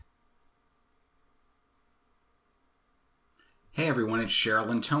Hey everyone, it's Cheryl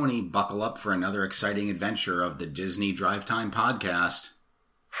and Tony. Buckle up for another exciting adventure of the Disney Drive Time Podcast.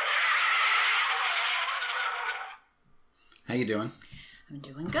 How you doing? I'm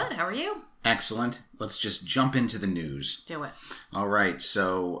doing good. How are you? Excellent. Let's just jump into the news. Do it. All right,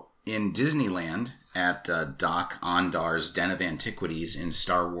 so in Disneyland at Doc Ondar's Den of Antiquities in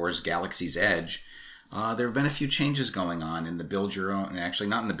Star Wars Galaxy's Edge, there have been a few changes going on in the build your own, actually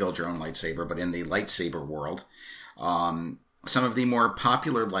not in the build your own lightsaber, but in the lightsaber world. Some of the more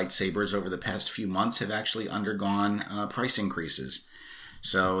popular lightsabers over the past few months have actually undergone price increases.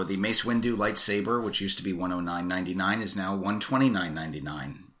 So the Mace Windu lightsaber, which used to be $109.99, is now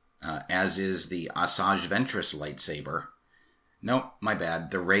 $129.99, as is the Asajj Ventress lightsaber. No, my bad.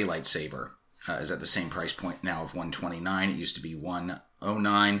 The Rey lightsaber is at the same price point now of $129. It used to be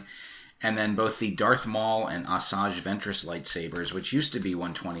 $109. And then both the Darth Maul and Asajj Ventress lightsabers, which used to be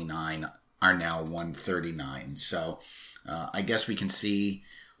 $129, are now $139. So I guess we can see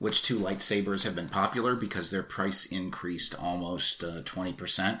which two lightsabers have been popular because their price increased almost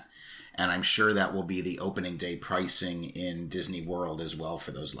 20%. And I'm sure that will be the opening day pricing in Disney World as well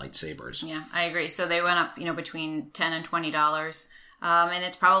for those lightsabers. Yeah, I agree. So they went up, between $10 and $20. And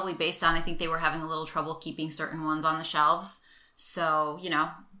it's probably based on, I think they were having a little trouble keeping certain ones on the shelves. So,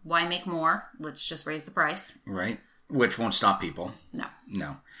 why make more? Let's just raise the price. Right. Which won't stop people.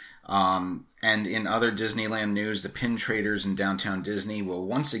 No. And in other Disneyland news, the pin traders in downtown Disney will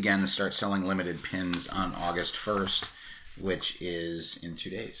once again start selling limited pins on August 1st, which is in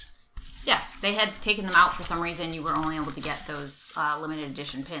 2 days. Yeah, they had taken them out for some reason. You were only able to get those limited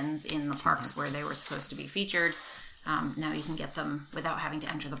edition pins in the parks where they were supposed to be featured. Now you can get them without having to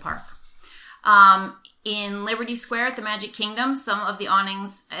enter the park. In Liberty Square at the Magic Kingdom, some of the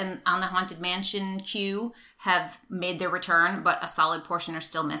awnings on the Haunted Mansion queue have made their return, but a solid portion are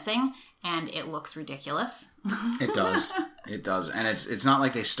still missing, and it looks ridiculous. It does. It does. And it's not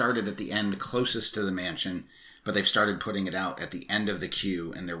like they started at the end closest to the mansion, but they've started putting it out at the end of the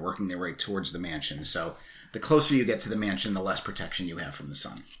queue, and they're working their way towards the mansion. So the closer you get to the mansion, the less protection you have from the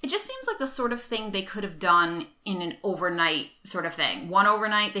sun. It just seems like the sort of thing they could have done in an overnight sort of thing. One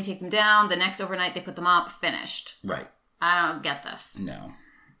overnight, they take them down. The next overnight, they put them up. Finished. Right. I don't get this. No.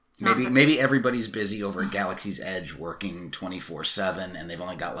 Maybe everybody's busy over at Galaxy's Edge working 24/7, and they've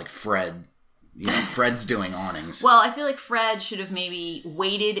only got like Fred. Fred's doing awnings. Well, I feel like Fred should have maybe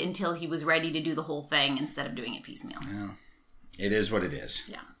waited until he was ready to do the whole thing instead of doing it piecemeal. Yeah. It is what it is.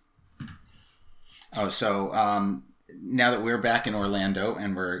 Yeah. Oh, so now that we're back in Orlando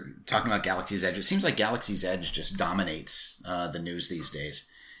and we're talking about Galaxy's Edge, it seems like Galaxy's Edge just dominates the news these days.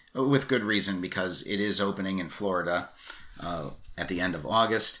 With good reason, because it is opening in Florida at the end of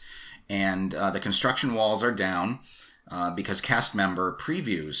August. And the construction walls are down because cast member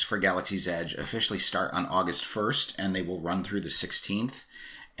previews for Galaxy's Edge officially start on August 1st, and they will run through the 16th.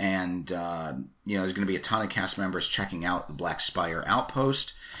 And, there's going to be a ton of cast members checking out the Black Spire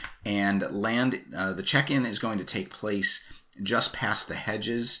Outpost. And the check-in is going to take place just past the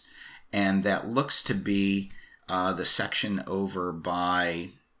hedges, and that looks to be the section over by,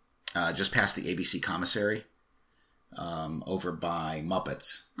 just past the ABC commissary, over by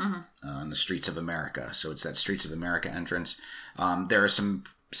Muppets, on the Streets of America. So it's that Streets of America entrance. There are some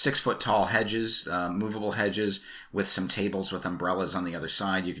 6-foot tall hedges, movable hedges, with some tables with umbrellas on the other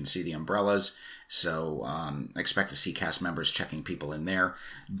side. You can see the umbrellas. So expect to see cast members checking people in there.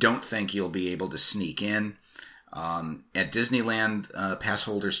 Don't think you'll be able to sneak in. At Disneyland, pass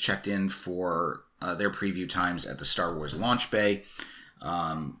holders checked in for their preview times at the Star Wars launch bay,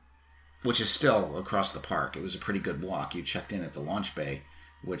 which is still across the park. It was a pretty good walk. You checked in at the launch bay,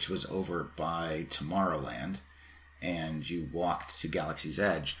 which was over by Tomorrowland, and you walked to Galaxy's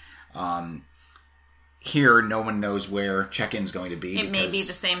Edge. Here, no one knows where check-in's going to be. It may be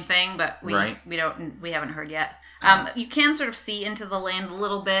the same thing, but we haven't heard yet. You can sort of see into the land a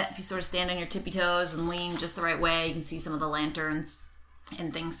little bit if you sort of stand on your tippy toes and lean just the right way. You can see some of the lanterns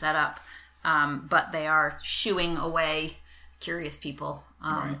and things set up, but they are shooing away curious people.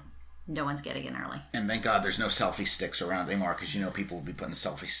 Right. No one's getting in early. And thank God there's no selfie sticks around anymore, because people will be putting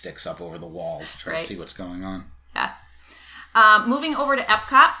selfie sticks up over the wall to try to see what's going on. Yeah. Moving over to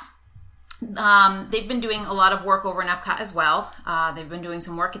Epcot. They've been doing a lot of work over in Epcot as well. They've been doing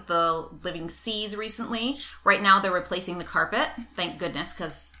some work at the Living Seas recently. Right now they're replacing the carpet. Thank goodness,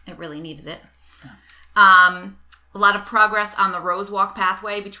 because it really needed it. Yeah. A lot of progress on the Rose Walk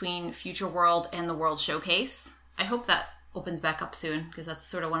pathway between Future World and the World Showcase. I hope that opens back up soon, because that's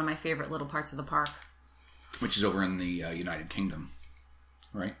sort of one of my favorite little parts of the park. Which is over in the United Kingdom,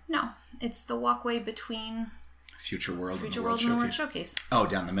 right? No, it's the walkway between Future World and the World Showcase. Oh,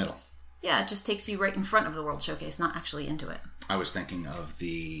 down the middle. Yeah, it just takes you right in front of the World Showcase, not actually into it. I was thinking of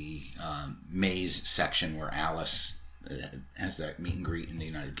the maze section where Alice has that meet and greet in the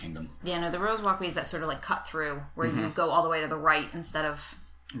United Kingdom. Yeah, no, the Rose Walkway is that sort of like cut through where you go all the way to the right instead of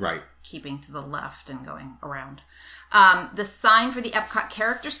keeping to the left and going around. The sign for the Epcot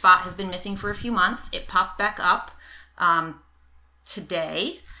character spot has been missing for a few months. It popped back up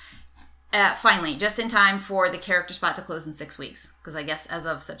today. Finally, just in time for the character spot to close in 6 weeks. Because I guess as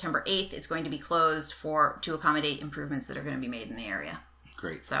of September 8th, it's going to be closed to accommodate improvements that are going to be made in the area.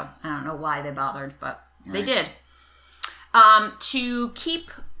 Great. So I don't know why they bothered, but they did. To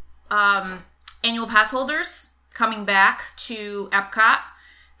keep annual pass holders coming back to Epcot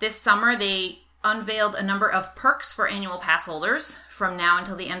this summer, they unveiled a number of perks for annual pass holders from now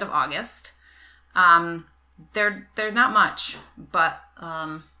until the end of August. They're not much, but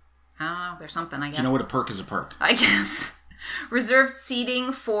I don't know. There's something, I guess. You know what a perk is a perk? I guess. Reserved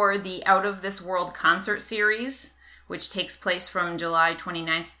seating for the Out of This World concert series, which takes place from July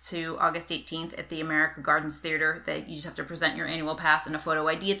 29th to August 18th at the America Gardens Theater. You just have to present your annual pass and a photo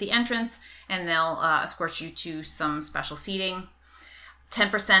ID at the entrance, and they'll escort you to some special seating.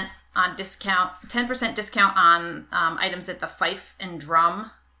 10% discount on items at the Fife and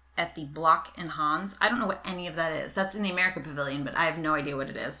Drum at the Block and Hans. I don't know what any of that is. That's in the America Pavilion, but I have no idea what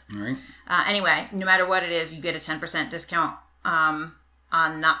it is. All right. Anyway, no matter what it is, you get a 10% discount on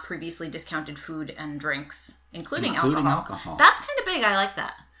not previously discounted food and drinks, including alcohol. That's kind of big. I like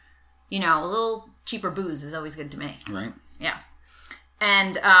that. A little cheaper booze is always good to me. Right. Yeah.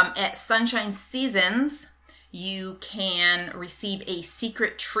 And at Sunshine Seasons, you can receive a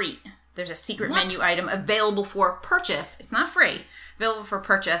secret treat. There's a secret menu item available for purchase. It's not free. Available for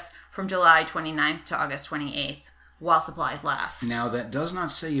purchase from July 29th to August 28th while supplies last. Now, that does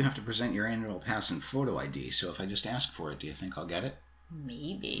not say you have to present your annual pass and photo ID, so if I just ask for it, do you think I'll get it?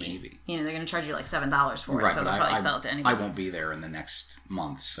 Maybe. They're going to charge you like $7 for it, so they'll probably sell it to anybody. I won't be there in the next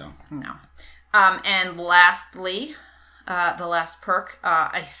month, so. No. And lastly, the last perk,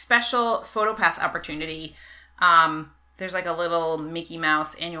 a special photo pass opportunity. There's like a little Mickey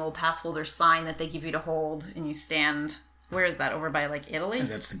Mouse annual pass holder sign that they give you to hold, and you stand... Where is that? Over by like Italy?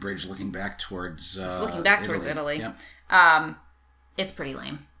 That's the bridge looking back towards towards Italy. Yep. It's pretty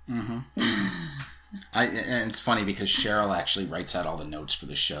lame. Mm-hmm. And it's funny because Cheryl actually writes out all the notes for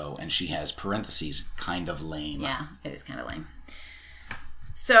the show, and she has parentheses, kind of lame. Yeah, it is kind of lame.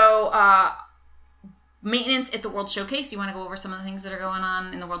 So, maintenance at the World Showcase. You want to go over some of the things that are going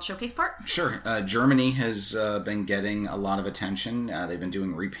on in the World Showcase part? Sure. Germany has been getting a lot of attention. They've been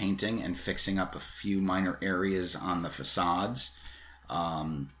doing repainting and fixing up a few minor areas on the facades.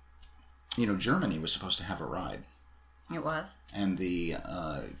 Germany was supposed to have a ride. It was. And the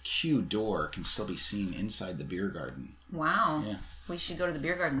queue door can still be seen inside the beer garden. Wow. Yeah. We should go to the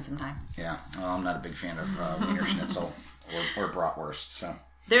beer garden sometime. Yeah. Well, I'm not a big fan of Wiener Schnitzel or bratwurst, so...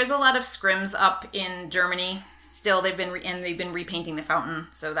 There's a lot of scrims up in Germany. Still, they've been repainting the fountain,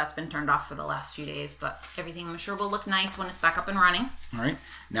 so that's been turned off for the last few days. But everything, I'm sure, will look nice when it's back up and running. All right.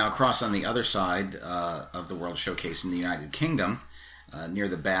 Now, across on the other side of the World Showcase in the United Kingdom, near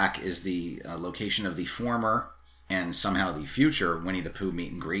the back is the location of the former and somehow the future Winnie the Pooh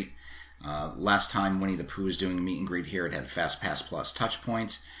meet and greet. Last time Winnie the Pooh was doing a meet and greet here, it had Fast Pass Plus touch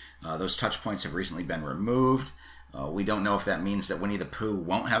points. Those touch points have recently been removed. We don't know if that means that Winnie the Pooh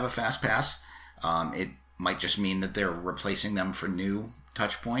won't have a Fast Pass. It might just mean that they're replacing them for new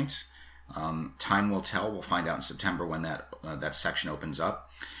touch points. Time will tell. We'll find out in September when that section opens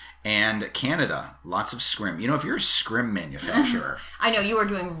up. And Canada, lots of scrim. If you're a scrim manufacturer... I know, you are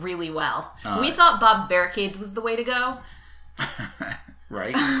doing really well. We thought Bob's Barricades was the way to go.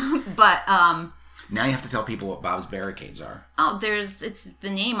 Right? But... Now you have to tell people what Bob's Barricades are. Oh, it's the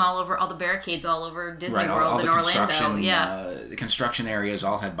name all over, all the barricades all over Disney World and Orlando. Yeah. The construction areas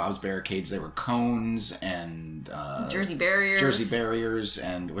all had Bob's Barricades. They were cones and... Jersey barriers.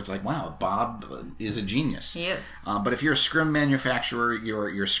 And it's like, wow, Bob is a genius. He is. But if you're a scrim manufacturer,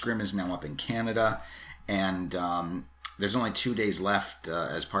 your scrim is now up in Canada. And there's only 2 days left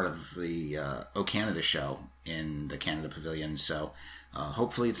as part of the O Canada show in the Canada Pavilion. So...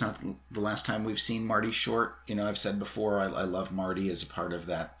 hopefully it's not the last time we've seen Marty Short. I've said before I love Marty as a part of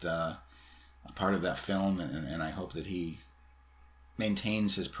that film, and I hope that he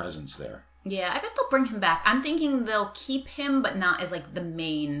maintains his presence there. Yeah, I bet they'll bring him back. I'm thinking they'll keep him, but not as like the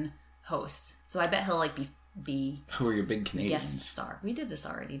main host. So I bet he'll like be Who are your big Canadians? Guest star. We did this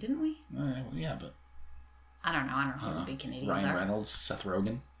already, didn't we? Yeah, but I don't know who the big Canadians Ryan are. Reynolds, Seth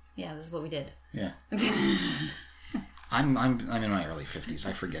Rogen. Yeah, this is what we did. Yeah. I'm in my early 50s.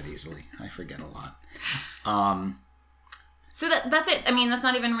 I forget easily. I forget a lot. So that's it. I mean, that's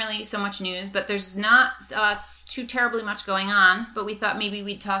not even really so much news, but there's not too terribly much going on. But we thought maybe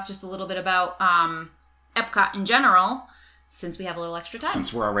we'd talk just a little bit about Epcot in general, since we have a little extra time.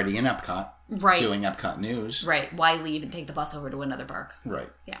 Since we're already in Epcot, right? Doing Epcot news, right? Why leave and take the bus over to another park? Right.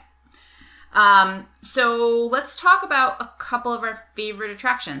 Yeah. So let's talk about a couple of our favorite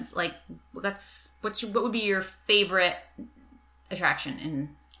attractions. Like, what would be your favorite attraction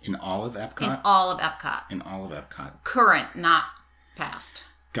in all of Epcot? In all of Epcot. In all of Epcot. Current, not past.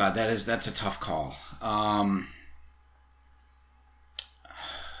 God, that's a tough call. Well,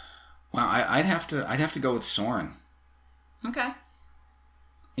 I'd have to go with Soarin'. Okay.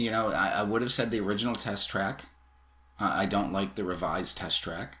 You know, I would have said the original test track. I don't like the revised test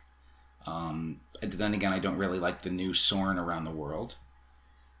track. Then again, I don't really like the new Soarin' around the world.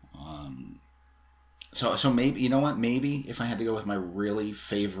 So maybe, you know what? Maybe if I had to go with my really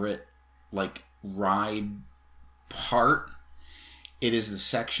favorite, like, ride part, it is the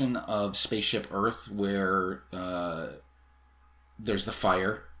section of Spaceship Earth where there's the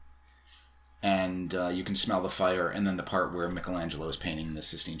fire, and you can smell the fire, and then the part where Michelangelo is painting the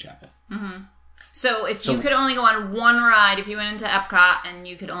Sistine Chapel. Mm-hmm. So if you could only go on one ride, if you went into Epcot and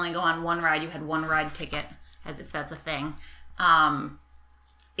you could only go on one ride, you had one ride ticket, as if that's a thing,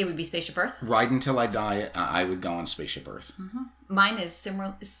 it would be Spaceship Earth? Ride until I die, I would go on Spaceship Earth. Mm-hmm. Mine is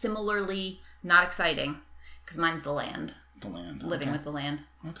similarly not exciting, because mine's the land. The land. Living with the land.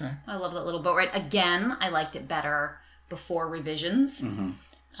 Okay. I love that little boat ride. Again, I liked it better before revisions. Mm-hmm.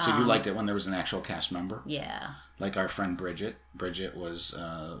 So you liked it when there was an actual cast member? Yeah. Like our friend Bridget. Bridget was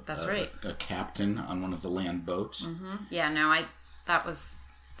that's right. a captain on one of the land boats. Mm-hmm. Yeah, no, that was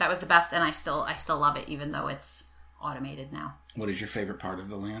the best, and I still love it, even though it's automated now. What is your favorite part of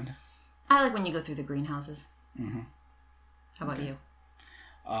the land? I like when you go through the greenhouses. Mm-hmm. How about you?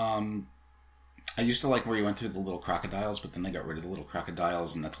 I used to like where you went through the little crocodiles, but then they got rid of the little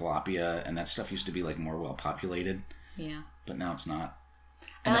crocodiles and the tilapia, and that stuff used to be like more well populated. Yeah. But now it's not.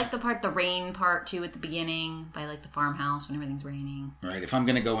 And I like the rain part too at the beginning, by like the farmhouse when everything's raining. Right. If I'm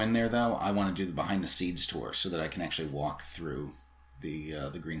going to go in there though, I want to do the behind the scenes tour so that I can actually walk through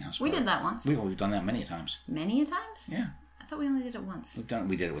the greenhouse part. We did that once. We've done that many times. Many a times? Yeah. I thought we only did it once.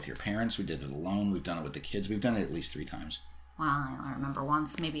 We did it with your parents. We did it alone. We've done it with the kids. We've done it at least 3 times. Well, I don't remember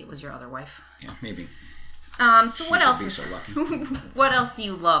once. Maybe it was your other wife. Yeah, maybe. So what else? So lucky. What else do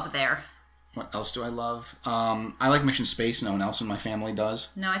you love there? What else do I love? I like Mission Space. No one else in my family does.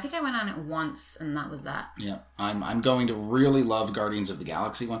 No, I think I went on it once, and that was that. Yeah, I'm going to really love Guardians of the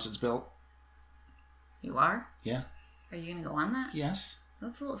Galaxy once it's built. You are? Yeah. Are you going to go on that? Yes. It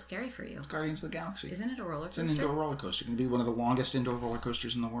looks a little scary for you. It's Guardians of the Galaxy. Isn't it a roller coaster? It's an indoor roller coaster. It's going to be one of the longest indoor roller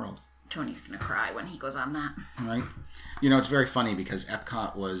coasters in the world. Tony's going to cry when he goes on that. Right? You know, it's very funny because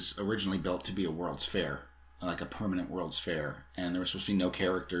Epcot was originally built to be a World's Fair, like a permanent World's Fair, and there were supposed to be no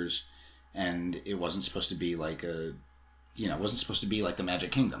characters, and it wasn't supposed to be like it wasn't supposed to be like the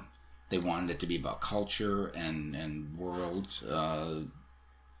Magic Kingdom. They wanted it to be about culture and world,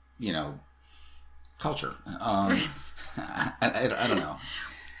 culture. I don't know.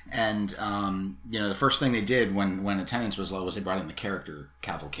 And, the first thing they did when attendance was low was they brought in the character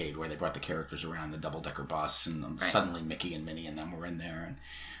cavalcade, where they brought the characters around the double-decker bus, and suddenly Mickey and Minnie and them were in there. And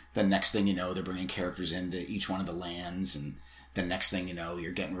the next thing you know, they're bringing characters into each one of the lands, and the next thing you know,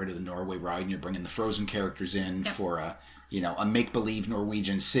 you're getting rid of the Norway ride, and you're bringing the Frozen characters in for a make-believe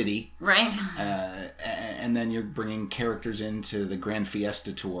Norwegian city. Right. And then you're bringing characters into the Grand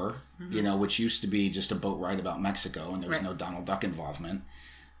Fiesta Tour, which used to be just a boat ride about Mexico, and there was no Donald Duck involvement.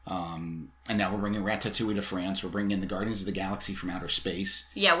 And now we're bringing Ratatouille to France. We're bringing in the Guardians of the Galaxy from outer space.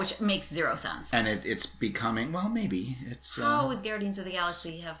 Yeah, which makes zero sense. And it's becoming, well, maybe. How does Guardians of the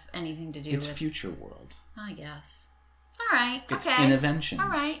Galaxy have anything to do with... It's future world. I guess. All right, it's okay. Innoventions. All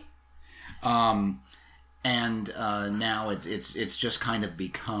right. And now it's just kind of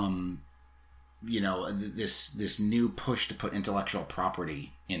become, this new push to put intellectual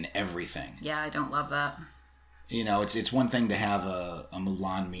property in everything. Yeah, I don't love that. It's one thing to have a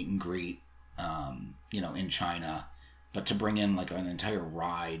Mulan meet and greet, in China, but to bring in like an entire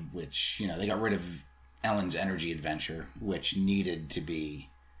ride, which, they got rid of Ellen's Energy Adventure, which needed to be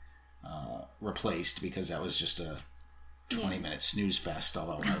replaced because that was just a 20-minute snooze fest,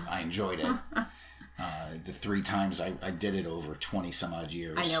 although I enjoyed it. The 3 times I did it over 20 some odd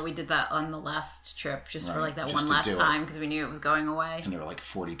years. I know, we did that on the last trip for like that one last time because we knew it was going away. And there were like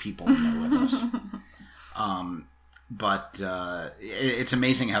 40 people in there with us. But it's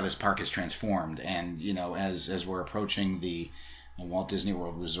amazing how this park has transformed. And, as we're approaching the Walt Disney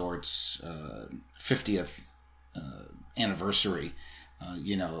World Resort's 50th anniversary,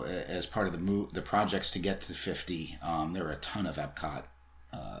 as part of the projects to get to 50, there are a ton of Epcot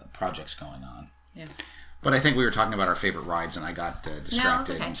projects going on. Yeah. But I think we were talking about our favorite rides, and I got distracted. No, and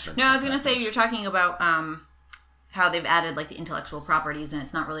it's okay. started No, I was going to say, things. you're talking about how they've added like the intellectual properties, and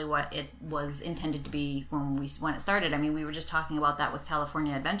it's not really what it was intended to be when it started. I mean, we were just talking about that with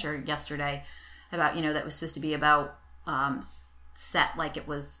California Adventure yesterday, about that was supposed to be about set like it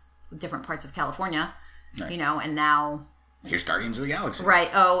was different parts of California, right. And now Here's Guardians of the Galaxy. Right.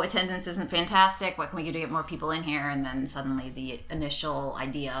 Oh, attendance isn't fantastic. What can we do to get more people in here? And then suddenly the initial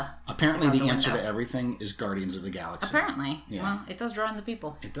idea. Apparently the answer to everything is Guardians of the Galaxy. Apparently. Yeah. Well, it does draw in the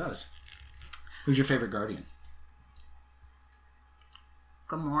people. It does. Who's your favorite Guardian?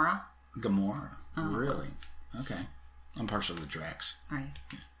 Gamora. Gamora. Oh. Really? Okay. I'm partial to Drax. Right.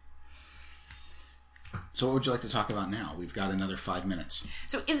 Yeah. So what would you like to talk about now? We've got another 5 minutes.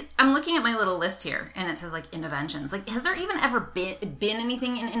 So I'm looking at my little list here, and it says like interventions. Like, has there even ever been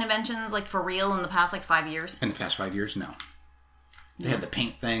anything in interventions like for real in the past 5 years? In the past 5 years, no. They had the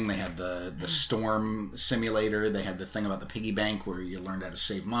paint thing. They had the storm simulator. They had the thing about the piggy bank where you learned how to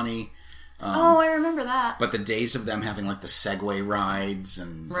save money. I remember that. But the days of them having like the Segway rides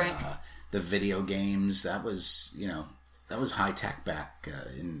and right. The video games, that was high tech back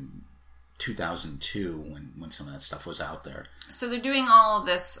in 2002 when some of that stuff was out there. So they're doing all of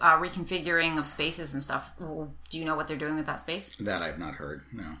this reconfiguring of spaces and stuff. Well, do you know what they're doing with that space? That I've not heard,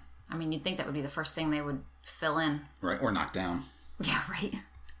 no. I mean, you'd think that would be the first thing they would fill in. Right, or knock down. Yeah, right.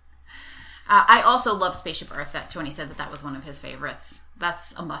 I also love Spaceship Earth. That Tony said that was one of his favorites.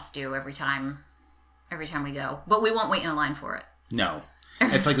 That's a must-do every time we go. But we won't wait in a line for it. No.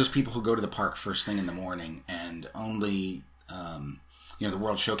 It's like those people who go to the park first thing in the morning and only... the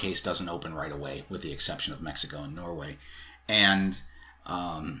World Showcase doesn't open right away, with the exception of Mexico and Norway, and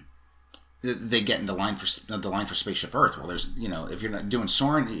they get in the line for Spaceship Earth. Well, there's if you're not doing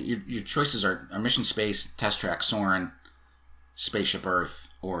Soarin', your choices are Mission Space, Test Track, Soarin', Spaceship Earth,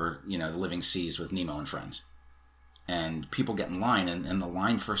 or the Living Seas with Nemo and Friends. And people get in line, and the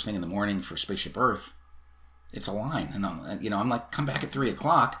line first thing in the morning for Spaceship Earth, it's a line, and I'm like, come back at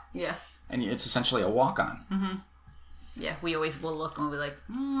 3:00. Yeah, and it's essentially a walk on. Mm-hmm. Yeah, we always will look and we'll be like,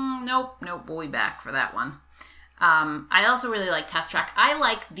 nope, we'll be back for that one. I also really like Test Track. I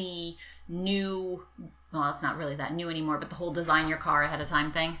like the new, well, it's not really that new anymore, but the whole design your car ahead of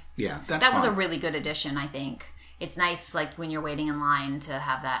time thing. Yeah, that was a really good addition, I think. It's nice, like, when you're waiting in line to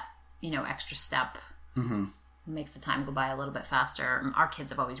have that, extra step. Mm-hmm. It makes the time go by a little bit faster. Our kids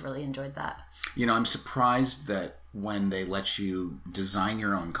have always really enjoyed that. I'm surprised that when they let you design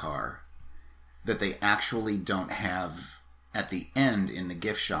your own car, that they actually don't have, at the end in the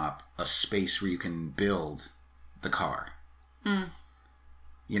gift shop, a space where you can build the car. Mm.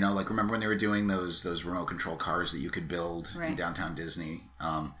 Like, remember when they were doing those remote control cars that you could build in downtown Disney?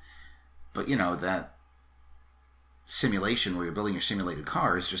 But, that simulation where you're building your simulated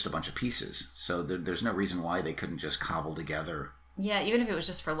car is just a bunch of pieces. So there's no reason why they couldn't just cobble together. Yeah, even if it was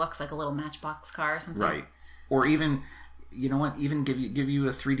just for looks, like a little Matchbox car or something. Right. Or even... even give you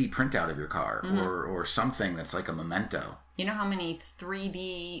a 3D printout of your car, mm-hmm. or something that's like a memento. You know how many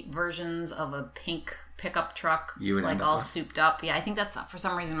 3D versions of a pink pickup truck, you would all souped up? Yeah, I think that's, for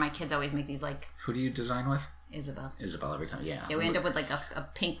some reason, my kids always make these like... Who do you design with? Isabel every time, yeah. Yeah, we end up with like a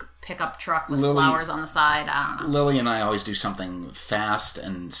pink pickup truck with flowers on the side. I don't know. Lily and I always do something fast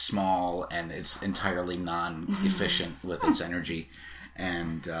and small, and it's entirely non-efficient with its energy,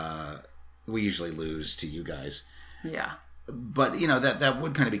 and we usually lose to you guys. Yeah. But, that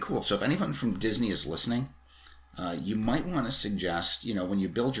would kind of be cool. So if anyone from Disney is listening, you might want to suggest, when you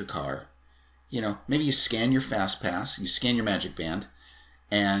build your car, maybe you scan your Fast Pass, you scan your Magic Band,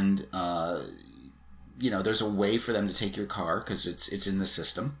 and, there's a way for them to take your car because it's in the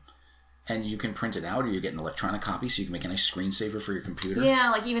system. And you can print it out, or you get an electronic copy so you can make a nice screensaver for your computer.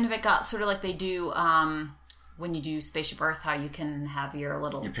 Yeah, like even if it got sort of like they do... when you do Spaceship Earth, how you can have your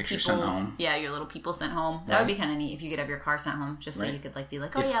little pictures sent home. Yeah, your little people sent home. That would be kind of neat if you could have your car sent home, just so you could be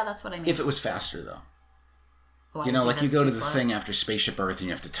like, that's what I mean. If it was faster, though. Well, you go to the thing after Spaceship Earth and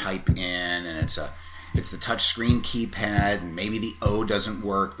you have to type in, and it's the touch screen keypad, and maybe the O doesn't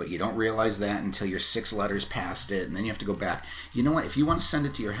work, but you don't realize that until you're 6 letters past it, and then you have to go back. You know what? If you want to send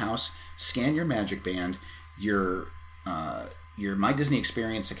it to your house, scan your Magic Band, your My Disney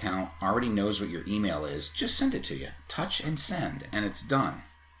Experience account already knows what your email is. Just send it to you. Touch and send, and it's done.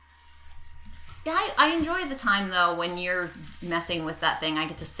 Yeah, I enjoy the time, though, when you're messing with that thing. I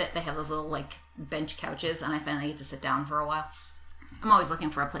get to sit. They have those little, bench couches, and I finally get to sit down for a while. I'm always looking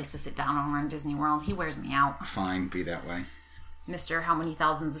for a place to sit down when we're in Disney World. He wears me out. Fine, be that way. Mr. How many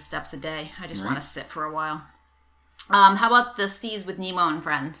thousands of steps a day. I just want to sit for a while. How about the seas with Nemo and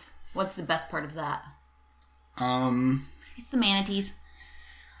friends? What's the best part of that? It's the manatees.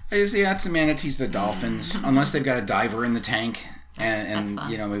 It's the manatees, the dolphins, unless they've got a diver in the tank. That's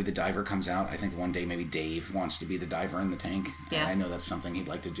fun. Maybe the diver comes out. I think one day maybe Dave wants to be the diver in the tank. Yeah. I know that's something he'd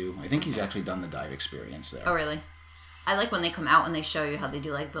like to do. I think he's actually done the dive experience there. Oh, really? I like when they come out and they show you how they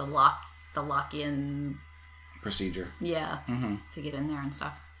do like the lock-in procedure. Yeah, to get in there and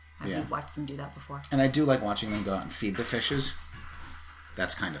stuff. I've watched them do that before. And I do like watching them go out and feed the fishes.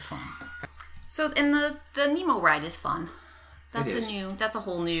 That's kind of fun. So, and the Nemo ride is fun. That's That's a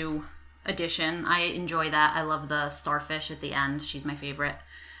whole new addition. I enjoy that. I love the starfish at the end. She's my favorite.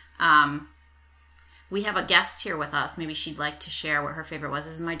 We have a guest here with us. Maybe she'd like to share what her favorite was.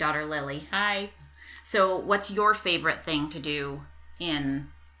 This is my daughter, Lily. Hi. So, what's your favorite thing to do in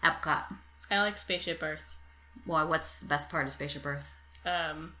Epcot? I like Spaceship Earth. Well, what's the best part of Spaceship Earth?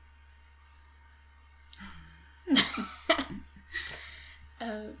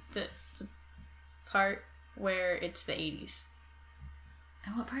 The part where it's the 80s.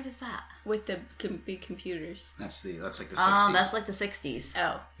 And what part is that? With the big computers. That's like the 60s. Oh, that's like the 60s.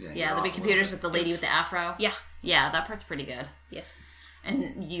 Oh. Yeah, the big computers with the lady with the afro. Yeah. Yeah, that part's pretty good. Yes.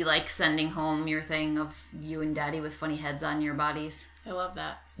 And do you like sending home your thing of you and Daddy with funny heads on your bodies? I love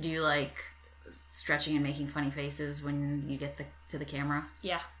that. Do you like stretching and making funny faces when you get to the camera?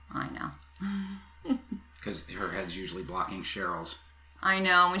 Yeah. I know. Because her head's usually blocking Cheryl's. I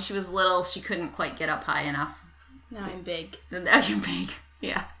know. When she was little, she couldn't quite get up high enough. Now I'm big. Now you're big.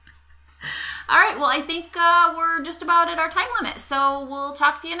 Yeah. All right. Well, I think we're just about at our time limit. So we'll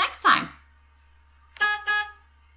talk to you next time.